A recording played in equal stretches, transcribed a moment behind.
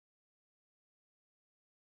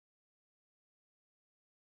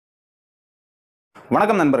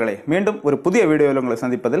வணக்கம் நண்பர்களே, மீண்டும் ஒரு புதிய வீடியோவில் உங்களை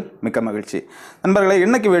சந்திப்பதில் மிக்க மகிழ்ச்சி. நண்பர்களே,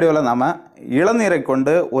 இன்னைக்கு வீடியோவில் நாம் இளநீரை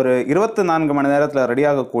கொண்டு ஒரு 24 மணி நேரத்தில்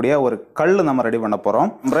ரெடியாகக்கூடிய ஒரு கல் நம்ம ரெடி பண்ண போகிறோம்.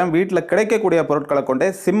 அப்புறம் வீட்டில் கிடைக்கக்கூடிய பொருட்களை கொண்டே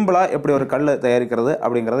சிம்பிளாக எப்படி ஒரு கல் தயாரிக்கிறது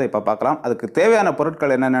அப்படிங்கிறத இப்போ பார்க்கலாம். அதுக்கு தேவையான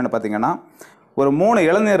பொருட்கள் என்னென்னு பார்த்தீங்கன்னா, ஒரு 3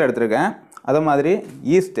 இளநீர் எடுத்திருக்கேன். அதே மாதிரி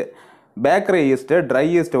east, bakery east, try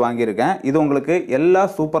east வாங்கியிருக்கேன். இது உங்களுக்கு எல்லா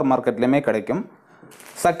சூப்பர் மார்க்கெட்லேயுமே கிடைக்கும்.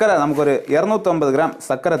 சர்க்கரை நமக்கு ஒரு 250 கிராம்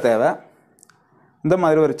சர்க்கரை தேவை. இந்த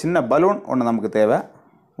மாதிரி ஒரு சின்ன பலூன் ஒன்று நமக்கு தேவை.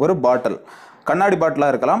 ஒரு பாட்டில், கண்ணாடி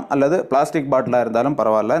பாட்டிலாக இருக்கலாம் அல்லது பிளாஸ்டிக் பாட்டிலாக இருந்தாலும்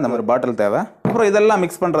பரவாயில்ல. இந்த மாதிரி பாட்டில் தேவை. அப்புறம் இதெல்லாம்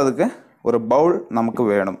மிக்ஸ் பண்ணுறதுக்கு ஒரு பவுல் நமக்கு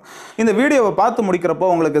வேணும். இந்த வீடியோவை பார்த்து முடிக்கிறப்போ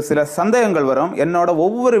உங்களுக்கு சில சந்தேகங்கள் வரும். என்னோட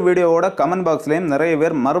ஒவ்வொரு வீடியோவோட கமெண்ட் பாக்ஸ்லேயும் நிறைய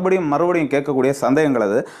பேர் மறுபடியும் கேட்கக்கூடிய சந்தேகங்கள்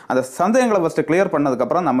அது. அந்த சந்தேகங்களை ஃபஸ்ட்டு கிளியர்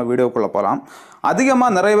பண்ணதுக்கப்புறம் நம்ம வீடியோக்குள்ளே போகலாம்.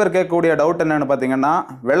 அதிகமாக நிறைய பேர் கேட்கக்கூடிய டவுட் என்னென்னு பார்த்தீங்கன்னா,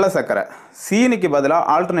 வெள்ளை சர்க்கரை, சீனிக்கு பதிலாக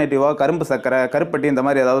ஆல்டர்னேட்டிவாக கரும்பு சர்க்கரை, கருப்பட்டி இந்த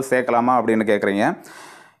மாதிரி ஏதாவது சேர்க்கலாமா அப்படின்னு கேட்குறீங்க.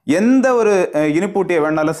 எந்த ஒரு இனிப்பூட்டியை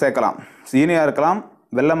வேணாலும் சேர்க்கலாம். சீனியாக இருக்கலாம்,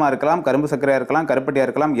 வெல்லமாக இருக்கலாம், கரும்பு சர்க்கரையாக இருக்கலாம், கருப்பட்டியாக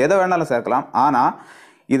இருக்கலாம், எதை வேணாலும் சேர்க்கலாம். ஆனால்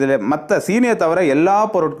இதில் மற்ற சீனியை தவிர எல்லா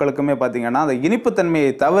பொருட்களுக்குமே பார்த்திங்கன்னா அந்த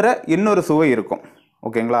இனிப்புத்தன்மையை தவிர இன்னொரு சுவை இருக்கும்.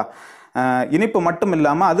 ஓகேங்களா? இனிப்பு மட்டும்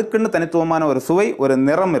இல்லாமல் அதுக்குன்னு தனித்துவமான ஒரு சுவை, ஒரு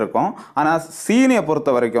நிறம் இருக்கும். ஆனால் சீனியை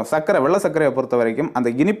பொறுத்த வரைக்கும், வெள்ளை சர்க்கரையை பொறுத்த வரைக்கும்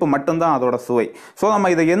அந்த இனிப்பு மட்டும்தான் அதோட சுவை. ஸோ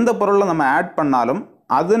நம்ம இதை எந்த பொருளில் நம்ம ஆட் பண்ணாலும்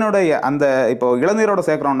அதனுடைய அந்த இப்போ இளநீரோட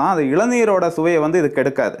சேர்க்குறோம்னா அந்த இளநீரோட சுவையை வந்து இது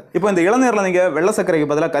கெடுக்காது. இப்போ இந்த இளநீரில் நீங்கள் வெள்ளை சர்க்கரைக்கு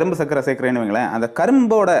பதிலாக கரும்பு சர்க்கரை சேர்க்குறேன்னு வைங்களேன், அந்த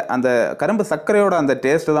கரும்பு சர்க்கரையோட அந்த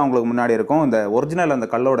டேஸ்ட்டு தான் உங்களுக்கு முன்னாடி இருக்கும். இந்த ஒரிஜினல் அந்த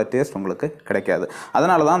கல்லோட டேஸ்ட் உங்களுக்கு கிடைக்காது.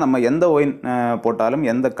 அதனால தான் நம்ம எந்த ஒயின் போட்டாலும்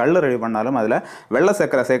எந்த கல் ரெடி பண்ணாலும் அதில் வெள்ளை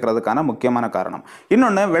சர்க்கரை சேர்க்கறதுக்கான முக்கியமான காரணம்.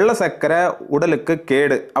 இன்னொன்று, வெள்ளை சர்க்கரை உடலுக்கு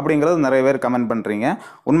கேடு அப்படிங்கிறது நிறைய பேர் கமெண்ட் பண்ணுறீங்க.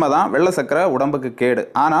 உண்மைதான், வெள்ளை சர்க்கரை உடம்புக்கு கேடு.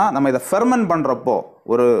 ஆனால் நம்ம இதை ஃபெர்மெண்ட் பண்ணுறப்போ,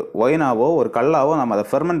 ஒரு ஒயினாவோ ஒரு கல்லாவோ நம்ம அதை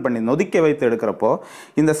ஃபெர்மெண்ட் பண்ணி நொதிக்க வைத்து எடுக்கிறப்போ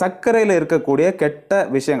இந்த சர்க்கரையில் இருக்கக்கூடிய கெட்ட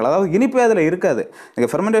விஷயங்கள், அதாவது இனிப்பே அதில் இருக்காது.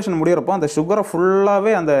 நீங்கள் ஃபெர்மெண்டேஷன் முடிகிறப்போ அந்த சுகரை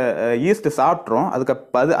ஃபுல்லாகவே அந்த ஈஸ்ட் சாப்பிட்ரும்.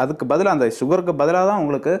 அதுக்கு பதிலாக அந்த சுகருக்கு பதிலாக தான்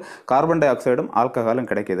உங்களுக்கு கார்பன் டை ஆக்சைடும் ஆல்கஹாலும்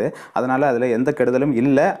கிடைக்கிது. அதனால் அதில் எந்த கெடுதலும்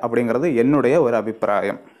இல்லை அப்படிங்கிறது என்னுடைய ஒரு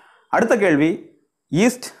அபிப்பிராயம். அடுத்த கேள்வி,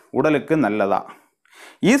 ஈஸ்ட் உடலுக்கு நல்லதா?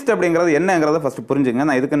 ஈஸ்ட் அப்படிங்கிறது என்னங்கிறத ஃபஸ்ட்டு புரிஞ்சுங்க.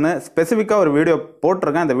 நான் இதுக்குன்னு ஸ்பெசிஃபிக்காக ஒரு வீடியோ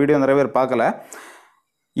போட்டிருக்கேன். அந்த வீடியோ நிறைய பேர் பார்க்கல.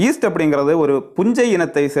 ஈஸ்ட் அப்படிங்கிறது ஒரு புஞ்சை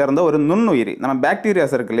இனத்தை சேர்ந்த ஒரு நுண்ணுயிரி. நம்ம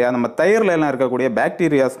பாக்டீரியாஸ் இருக்கு இல்லையா, நம்ம தயிரில் எல்லாம் இருக்கக்கூடிய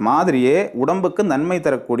பாக்டீரியாஸ் மாதிரியே உடம்புக்கு நன்மை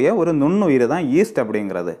தரக்கூடிய ஒரு நுண்ணுயிரி தான் ஈஸ்ட்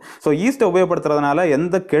அப்படிங்கிறது. ஸோ ஈஸ்ட்டை உபயோகப்படுத்துறதுனால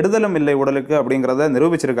எந்த கெடுதலும் இல்லை உடலுக்கு அப்படிங்கிறத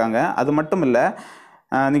நிரூபிச்சிருக்காங்க. அது மட்டும் இல்லை,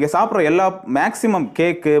 நீங்கள் சாப்பிட்ற எல்லா மேக்ஸிமம்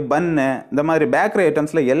கேக்கு, பன்னு, இந்த மாதிரி பேக்கரி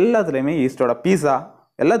ஐட்டம்ஸில் எல்லாத்துலேயுமே ஈஸ்டோட, பீஸா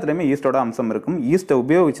எல்லாத்துலேயுமே ஈஸ்டோட அம்சம் இருக்கும். ஈஸ்ட்டை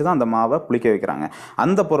உபயோகித்து தான் அந்த மாவை புளிக்க வைக்கிறாங்க.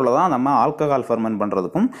 அந்த பொருளை தான் நம்ம ஆல்கஹால் ஃபெர்மெண்ட்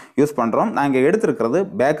பண்ணுறதுக்கும் யூஸ் பண்ணுறோம். நாங்கள் எடுத்துருக்கிறது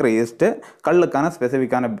பேக்கரி ஈஸ்ட்டு, கல்லுக்கான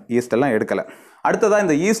ஸ்பெசிஃபிக்கான ஈஸ்டெல்லாம் எடுக்கலை. அடுத்ததாக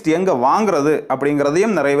இந்த ஈஸ்ட் எங்கே வாங்குறது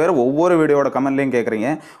அப்படிங்கிறதையும் நிறைய பேர் ஒவ்வொரு வீடியோட கமெண்ட்லேயும்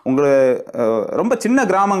கேட்குறீங்க. உங்களுக்கு ரொம்ப சின்ன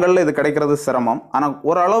கிராமங்களில் இது கிடைக்கிறது சிரமம். ஆனால்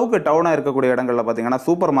ஓரளவுக்கு டவுனாக இருக்கக்கூடிய இடங்களில் பார்த்தீங்கன்னா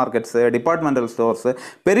சூப்பர் மார்க்கெட்ஸு, டிபார்ட்மெண்டல் ஸ்டோர்ஸு,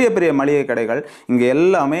 பெரிய பெரிய மளிகை கடைகள், இங்கே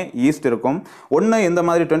எல்லாமே ஈஸ்ட் இருக்கும். ஒன்று இந்த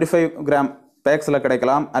மாதிரி 25 கிராம் பேக்ஸில்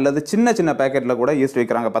கிடைக்கலாம், அல்லது சின்ன சின்ன பேக்கெட்டில் கூட ஈஸ்ட்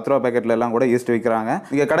விற்கிறாங்க. 10 ரூபா பேக்கெட்டில் எல்லாம் கூட ஈஸ்ட் விற்கிறாங்க.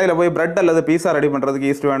 நீங்கள் கடையில் போய் பிரெட் அல்லது பீஸா ரெடி பண்ணுறதுக்கு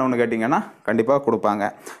ஈஸ்ட் வேணும்னு கேட்டிங்கன்னா கண்டிப்பாக கொடுப்பாங்க.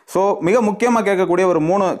 ஸோ மிக முக்கியமாக கேட்கக்கூடிய ஒரு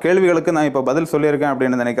 3 கேள்விகளுக்கு நான் இப்போ பதில் சொல்லியிருக்கேன்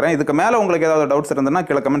அப்படின்னு நினைக்கிறேன். இதுக்கு மேலே உங்களுக்கு ஏதாவது டவுட்ஸ் இருந்ததுன்னா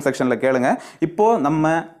கீழே கமெண்ட் செக்ஷனில் கேளுங்க. இப்போது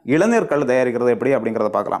நம்ம இளநீர் கல் தயாரிக்கிறது எப்படி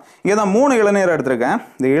அப்படிங்கிறத பார்க்கலாம். இங்கே தான் 3 இளநீரை எடுத்திருக்கேன்.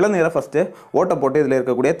 இந்த இளநீரை ஃபஸ்ட்டு ஓட்டை போட்டு இதில்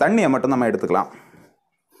இருக்கக்கூடிய தண்ணியை மட்டும் நம்ம எடுத்துக்கலாம்.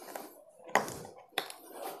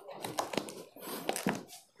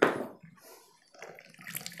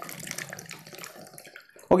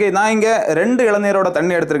 ஓகே, நான் இங்கே 2 இளநீரோட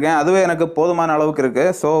தண்ணி எடுத்திருக்கேன். அதுவே எனக்கு போதுமான அளவுக்கு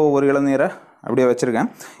இருக்குது. ஸோ ஒரு இளநீரை அப்படியே வச்சுருக்கேன்.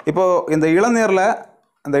 இப்போது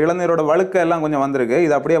இந்த இளநீரோட வழுக்க எல்லாம் கொஞ்சம் வந்திருக்கு.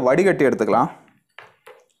 இதை அப்படியே வடிகட்டி எடுத்துக்கலாம்.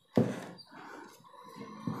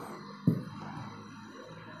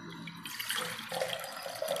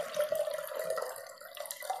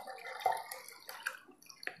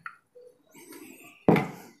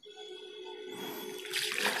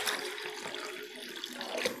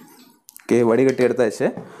 வடிகட்டி எடுத்தாச்சு.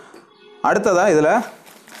 அடுத்ததாக இதில்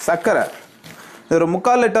சர்க்கரை, இது ஒரு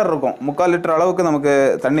 3/4 லிட்டர் இருக்கும். 3/4 லிட்டர் அளவுக்கு நமக்கு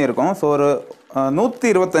தண்ணி இருக்கும். ஸோ ஒரு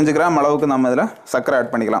 125 கிராம் அளவுக்கு நம்ம இதில் சர்க்கரை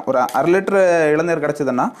ஆட் பண்ணிக்கலாம். ஒரு 1/2 லிட்டர் இளநீர்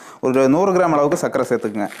கிடச்சிதுன்னா ஒரு 100 கிராம் அளவுக்கு சர்க்கரை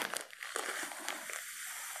சேர்த்துக்குங்க.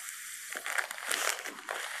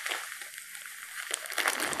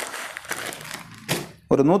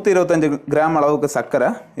 ஒரு 125 கிராம் அளவுக்கு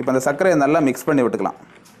சர்க்கரை. இப்போ அந்த சர்க்கரையை நல்லா மிக்ஸ் பண்ணி விட்டுக்கலாம்.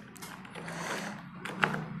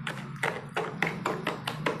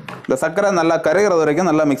 இந்த சர்க்கரை நல்லா கரைகிறது வரைக்கும்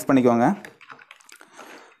நல்லா மிக்ஸ் பண்ணிக்கோங்க.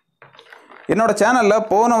 என்னோட சேனலில்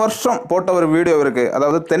போன வருஷம் போட்ட ஒரு வீடியோ இருக்குது.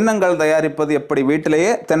 அதாவது தென்னங்கள் தயாரிப்பது எப்படி, வீட்டிலேயே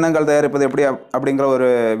தென்னங்கள் தயாரிப்பது எப்படி அப்படிங்கிற ஒரு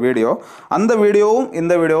வீடியோ. அந்த வீடியோவும்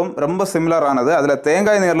இந்த வீடியோவும் ரொம்ப சிமிலரானது. அதில்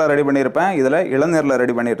தேங்காய் நீரில் ரெடி பண்ணியிருப்பேன், இதில் இளநீரில்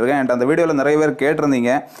ரெடி பண்ணிட்டுருக்கேன். அண்ட் அந்த வீடியோவில் நிறைய பேர்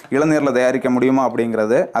கேட்டிருந்தீங்க இளநீரில் தயாரிக்க முடியுமா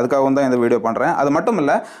அப்படிங்கிறது. அதுக்காகவும் தான் இந்த வீடியோ பண்ணுறேன். அது மட்டும்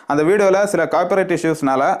இல்லை, அந்த வீடியோவில் சில காப்பிரைட்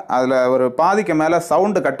இஷ்யூஸ்னால அதில் ஒரு பாதிக்கு மேலே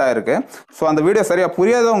சவுண்டு கட் ஆகிருக்கு. ஸோ அந்த வீடியோ சரியாக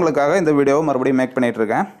புரியாதவங்களுக்காக இந்த வீடியோவை மறுபடியும் மேக்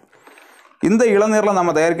பண்ணிகிட்ருக்கேன். இந்த இளநீரில்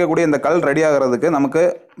நம்ம தயாரிக்கக்கூடிய இந்த கல் ரெடி ஆகிறதுக்கு நமக்கு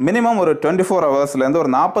மினிமம் ஒரு 24 ஹவர்ஸ்லேருந்து ஒரு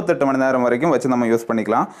 48 மணி நேரம் வரைக்கும் வச்சு நம்ம யூஸ்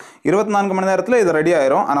பண்ணிக்கலாம். 24 மணி நேரத்தில் இது ரெடி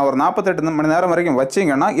ஆயிரும். ஆனால் ஒரு 48 மணி நேரம் வரைக்கும்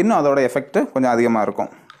வச்சிங்கன்னா இன்னும் அதோட எஃபெக்ட் கொஞ்சம் அதிகமாக இருக்கும்.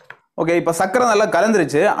 ஓகே, இப்போ சக்கரை நல்லா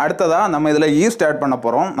கலந்துருச்சு. அடுத்ததாக நம்ம இதில் ஈஸ்ட் ஆட் பண்ண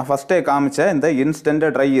போகிறோம். நான் ஃபஸ்ட்டே காமிச்ச இந்த instant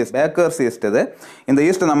try east, bakers east இது. இந்த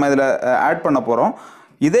ஈஸ்ட்டு நம்ம இதில் ஆட் பண்ண போகிறோம்.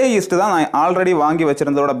 இதே ஈஸ்ட்டு தான் நான் ஆல்ரெடி வாங்கி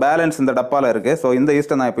வச்சுருந்ததோட பேலன்ஸ் இந்த டப்பாவில் இருக்குது. ஸோ இந்த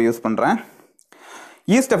ஈஸ்ட்டை நான் இப்போ யூஸ் பண்ணுறேன்.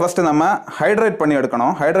 ஈஸ்ட்டை ஃபஸ்ட்டு நம்ம ஹைட்ரேட் பண்ணி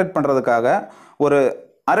எடுக்கணும். ஹைட்ரேட் பண்ணுறதுக்காக ஒரு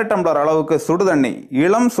அரை டம்ளர் அளவுக்கு சுடு தண்ணி,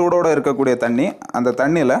 இளம் சூடோடு இருக்கக்கூடிய தண்ணி, அந்த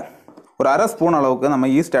தண்ணியில் ஒரு அரை ஸ்பூன் அளவுக்கு நம்ம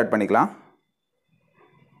ஈஸ்ட் ஆட் பண்ணிக்கலாம்.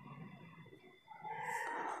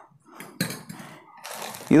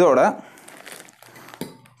 இதோட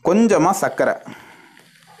கொஞ்சமாக சர்க்கரை,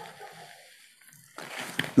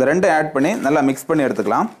 இந்த ரெண்டும் ஆட் பண்ணி நல்லா மிக்ஸ் பண்ணி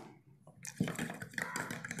எடுத்துக்கலாம்.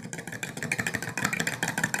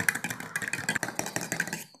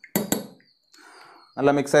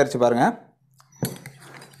 நல்லா மிக்ஸ் ஆயிடுச்சு பாருங்கள்.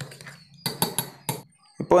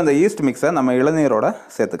 இப்போ இந்த ஈஸ்ட் மிக்ஸை நம்ம இளநீரோட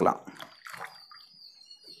சேர்த்துக்கலாம்.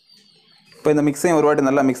 இப்போ இந்த மிக்ஸையும் ஒரு வாட்டி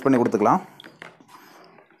நல்லா மிக்ஸ் பண்ணி கொடுத்துக்கலாம்.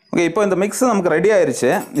 ஓகே, இப்போ இந்த மிக்ஸ் நமக்கு ரெடி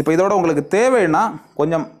ஆயிடுச்சு. இப்போ இதோட உங்களுக்கு தேவைன்னா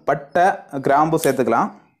கொஞ்சம் பட்டை, கிராம்பு சேர்த்துக்கலாம்.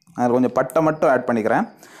 அதில் கொஞ்சம் பட்டை மட்டும் ஆட் பண்ணிக்கிறேன்.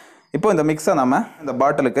 இப்போ இந்த மிக்ஸை நம்ம இந்த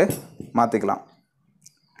பாட்டிலுக்கு மாற்றிக்கலாம்.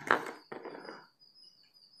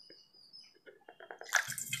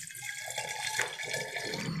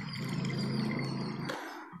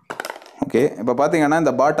 ஓகே, இப்போ பார்த்தீங்கன்னா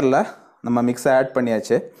இந்த பாட்டிலில் நம்ம மிக்ஸை ஆட்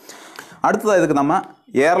பண்ணியாச்சு. அடுத்ததாக இதுக்கு நம்ம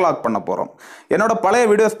ஏர்லாக் பண்ண போகிறோம். என்னோடய பழைய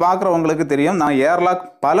வீடியோஸ் பார்க்குறவங்களுக்கு தெரியும், நான் ஏர்லாக்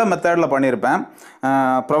பல மெத்தடில் பண்ணியிருப்பேன்.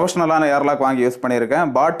 ப்ரொஃபஷ்னலான ஏர்லாக் வாங்கி யூஸ் பண்ணியிருக்கேன்.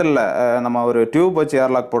 பாட்டிலில் நம்ம ஒரு டியூப் வச்சு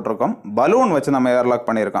ஏர்லாக் போட்டிருக்கோம். பலூன் வச்சு நம்ம ஏர்லாக்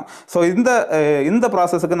பண்ணியிருக்கோம். ஸோ இந்த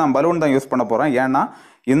ப்ராசஸுக்கு நான் பலூன் தான் யூஸ் பண்ண போகிறேன். ஏன்னா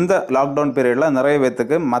இந்த லாக்டவுன் பீரியடில் நிறைய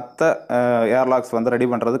பேர்த்துக்கு மற்ற ஏர்லாக்ஸ் வந்து ரெடி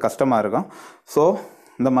பண்ணுறது கஷ்டமாக இருக்கும். ஸோ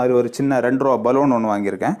இந்த மாதிரி ஒரு சின்ன 2 ரூபா பலூன் ஒன்று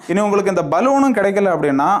வாங்கியிருக்கேன். இனி உங்களுக்கு இந்த பலூனும் கிடைக்கல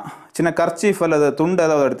அப்படின்னா சின்ன கர்ச்சீஃப் அல்லது துண்டு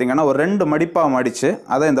ஏதாவது எடுத்திங்கன்னா ஒரு 2 மடிப்பாக மடித்து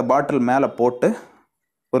அதை இந்த பாட்டில் மேலே போட்டு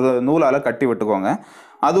ஒரு நூலால் கட்டி விட்டுக்கோங்க.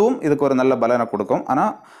 அதுவும் இதுக்கு ஒரு நல்ல பலனை கொடுக்கும்.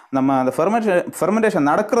 ஆனால் நம்ம அந்த ஃபெர்மெண்டேஷன்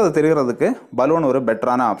நடக்கிறது தெரிகிறதுக்கு பலூன் ஒரு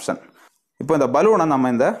பெட்டரான ஆப்ஷன். இப்போ இந்த பலூனை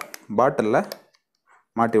நம்ம இந்த பாட்டிலில்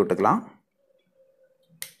மாட்டி விட்டுக்கலாம்.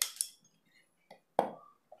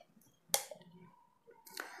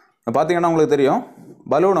 பார்த்தீங்கன்னா உங்களுக்கு தெரியும்,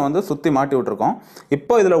 பலூனை வந்து சுற்றி மாட்டி விட்டுருக்கோம்.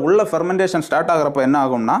 இப்போ இதில் உள்ள ஃபெர்மெண்டேஷன் ஸ்டார்ட் ஆகிறப்ப என்ன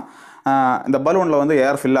ஆகும்னா இந்த பலூனில் வந்து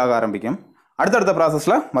ஏர் ஃபில் ஆக ஆரம்பிக்கும். அடுத்தடுத்த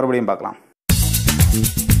ப்ராசஸில் மறுபடியும் பார்க்கலாம்.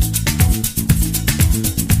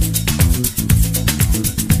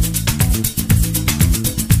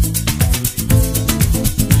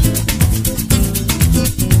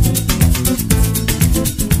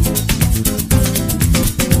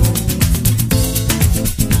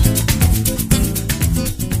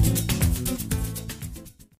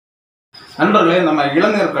 நண்பர்களே, நம்ம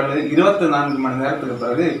இளநீர் கல் 24 மணி நேரத்துக்கு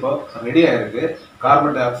பிறகு இப்போ ரெடி ஆயிருக்கு.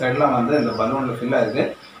 கார்பன் டை ஆக்சைடெலாம் வந்து இந்த பலூனில் ஃபில் ஆயிருக்கு.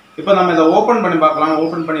 இப்போ நம்ம இதை ஓப்பன் பண்ணி பார்க்கலாம்.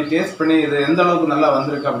 ஓப்பன் பண்ணி டேஸ்ட் பண்ணி இது எந்த அளவுக்கு நல்லா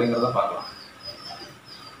வந்திருக்கு அப்படிங்கிறத பார்க்கலாம்.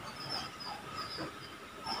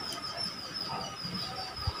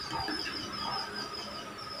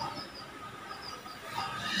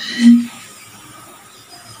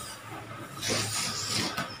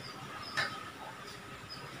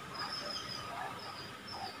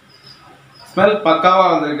 ஸ்மெல் பக்காவாக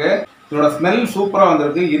வந்திருக்கு. இதோட ஸ்மெல் சூப்பராக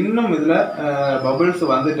வந்திருக்கு. இன்னும் இதில் பபிள்ஸ்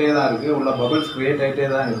வந்துகிட்டே தான் இருக்குது. உள்ள பபிள்ஸ் க்ரியேட் ஆகிட்டே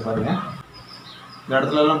தான் இருக்குது பாருங்கள். இந்த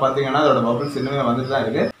இடத்துலலாம் பார்த்தீங்கன்னா அதோட பபிள்ஸ் இன்னுமே வந்துட்டு தான்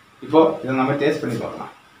இருக்குது. இப்போது இதை நம்ம டேஸ்ட் பண்ணி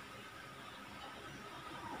பார்க்கலாம்.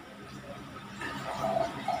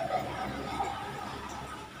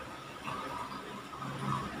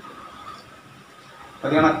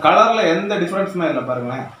 பார்த்தீங்கன்னா கலரில் எந்த டிஃப்ரென்ஸுமே இல்லை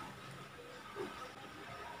பாருங்களேன்.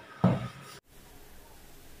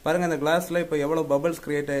 பாருங்கள், இந்த கிளாஸில் இப்போ எவ்வளோ பபிள்ஸ்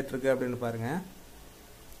கிரியேட் ஆகிட்டு இருக்கு அப்படின்னு பாருங்கள்.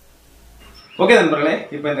 ஓகே நண்பர்களே,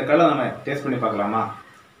 இப்போ இந்த கல்லை நம்ம டேஸ்ட் பண்ணி பார்க்கலாமா?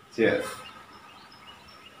 சரி.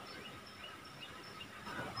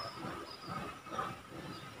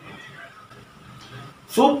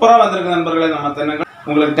 சூப்பரா வந்திருக்கு நண்பர்களே நம்ம தென்னங்கள்.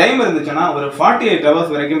 உங்களுக்கு டைம் இருந்துச்சுன்னா ஒரு 48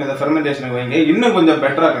 ஹவர்ஸ் வரைக்கும் இதை ஃபெர்மெண்டேஷனுக்கு வைங்க, இன்னும் கொஞ்சம்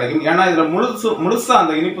பெட்டரா கிடைக்கும். ஏன்னா இதுல முழுசா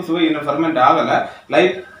அந்த இனிப்பு சுவை இன்னும் ஃபெர்மெண்ட் ஆகல,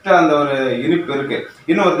 லைட்டா அந்த ஒரு இனிப்பு இருக்கு.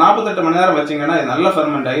 இன்னும் ஒரு 48 மணி நேரம் வச்சீங்கன்னா இது நல்லா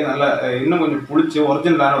ஃபெர்மெண்ட் ஆகி நல்லா இன்னும் கொஞ்சம் புளிச்சு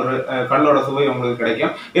ஒரிஜினலான ஒரு கல்லோட சுவை உங்களுக்கு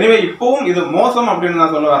கிடைக்கும். எனவே இப்பவும் இது மோசம் அப்படின்னு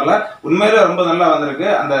நான் சொல்ல வரல, உண்மையிலே ரொம்ப நல்லா வந்திருக்கு.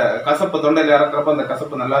 அந்த கசப்பு தொண்டையில இறக்குறப்ப அந்த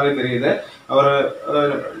கசப்பு நல்லாவே தெரியுது. ஒரு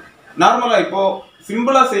நார்மலா இப்போ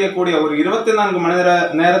சிம்பிளா செய்யக்கூடிய ஒரு 24 மணி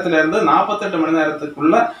நேரத்துல இருந்து 48 மணி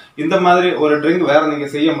நேரத்துக்குள்ள இந்த மாதிரி ஒரு ட்ரிங்க் வேற நீங்க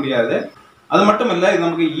செய்ய முடியாது. அது மட்டும் இல்ல, இது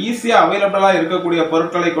நமக்கு ஈஸியா அவைலபிளா இருக்கக்கூடிய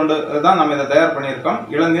பொருட்களை கொண்டு தான் நம்ம இதை தயார் பண்ணியிருக்கோம்.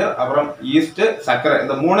 இளநீர், அப்புறம் ஈஸ்ட், சர்க்கரை,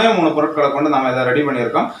 இந்த மூணே பொருட்களை கொண்டு நம்ம இதை ரெடி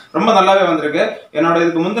பண்ணியிருக்கோம். ரொம்ப நல்லாவே வந்திருக்கு. என்னோட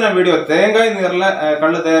இதுக்கு முந்தின வீடியோ தேங்காய் நீர்ல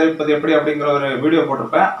கல்லு தயாரிப்பது எப்படி அப்படிங்கிற ஒரு வீடியோ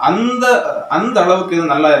போட்டிருப்பேன். அந்த அளவுக்கு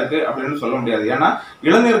இது நல்லா இருக்கு அப்படின்னு சொல்ல முடியாது. ஏன்னா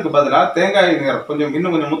இளநீருக்கு பதிலாக தேங்காய் நீர்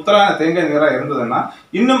இன்னும் கொஞ்சம் முத்தலான தேங்காய் நீரா இருந்ததுன்னா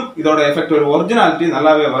இன்னும் இதோட எஃபெக்ட், ஒரு ஒரிஜினாலிட்டி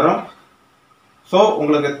நல்லாவே வரும். ஸோ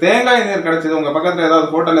உங்களுக்கு தேங்காய் நீர் கிடைச்சது, உங்கள் பக்கத்தில் ஏதாவது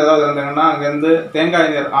ஹோட்டல் ஏதாவது இருந்தாங்கன்னா அங்கேருந்து தேங்காய்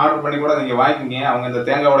நீர் ஆர்டர் பண்ணி கூட நீங்கள் வாங்கிக்கிங்க. அவங்க இந்த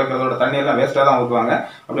தேங்காய் உடைக்கிறதோட தண்ணியெல்லாம் வேஸ்ட்டாக தான் ஊற்றுவாங்க.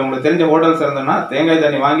 அப்படி உங்களுக்கு தெரிஞ்ச ஹோட்டல்ஸ் இருந்ததுன்னா தேங்காய்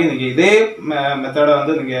தண்ணி வாங்கி நீங்கள் இதே மெத்தடை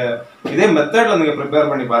வந்து இதே மெத்தடில் நீங்கள்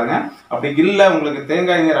ப்ரிப்பேர் பண்ணி பாருங்கள். அப்படி இல்லை உங்களுக்கு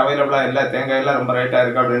தேங்காய் நீர் அவைலபிளாக இல்லை, தேங்காயெல்லாம் ரொம்ப ரேட்டாக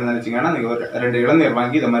இருக்குது அப்படின்னு நினச்சிங்கன்னா நீங்கள் ஒரு 2 இளநீர்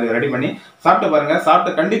வாங்கி இதை மாதிரி ரெடி பண்ணி சாப்பிட்டு பாருங்கள்.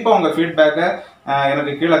 சாப்பிட்டு கண்டிப்பாக உங்கள் ஃபீட்பேக்கை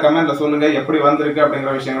எனக்கு கீழே கமெண்ட்டில் சொல்லுங்கள், எப்படி வந்திருக்கு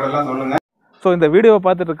அப்படிங்கிற விஷயங்களெல்லாம் சொல்லுங்கள். ஸோ இந்த வீடியோவை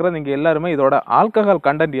பார்த்துட்டு இருக்கிற நீங்கள் எல்லாருமே இதோட ஆல்கஹால்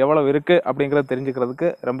கண்டென்ட் எவ்வளோ இருக்குது அப்படிங்கிறத தெரிஞ்சுக்கிறதுக்கு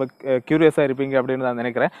ரொம்ப க்யூரியஸாக இருப்பீங்க அப்படின்னு நான்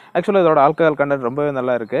நினைக்கிறேன். ஆக்சுவலாக இதோட ஆல்கஹால் கண்டென்ட் ரொம்பவே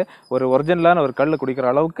நல்லா இருக்குது. ஒரு ஒரிஜினலான ஒரு கல்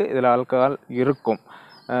குடிக்கிற அளவுக்கு இதில் ஆல்கஹால் இருக்கும்.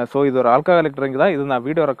 ஸோ இது ஒரு ஆல்கஹாலிக் ட்ரிங்க் தான். இது நான்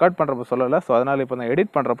வீடியோ ரெக்கார்ட் பண்ணுறப்ப சொல்லலை. ஸோ அதனால் இப்போ நான்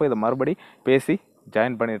எடிட் பண்ணுறப்போ இதை மறுபடி பேசி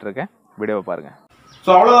ஜாயின் பண்ணிகிட்ருக்கேன். வீடியோவை பாருங்கள். ஸோ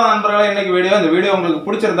அவ்வளோதான் நண்பர்களே இன்னைக்கு வீடியோ. இந்த வீடியோ உங்களுக்கு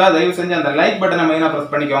பிடிச்சிருந்தா தயவு செஞ்சு அந்த லைக் பட்டனை மெயினாக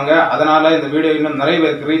ப்ரெஸ் பண்ணிக்கோங்க. அதனால இந்த வீடியோ இன்னும் நிறைய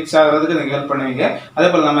பேருக்கு ரீச் ஆகிறதுக்கு நீங்கள் ஹெல்ப் பண்ணுவீங்க. அதே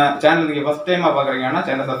போல் நம்ம சேனல் நீங்கள் ஃபர்ஸ்ட் டைமாக பார்க்குறீங்கன்னா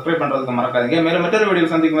சேனல் சப்ஸ்கிரைப் பண்ணுறதுக்கு மறக்காதீங்க. மேலும் மற்றொரு வீடியோ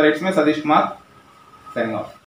சந்திக்கும் வரை சதீஷ்குமார் சைனிங் ஆஃப்.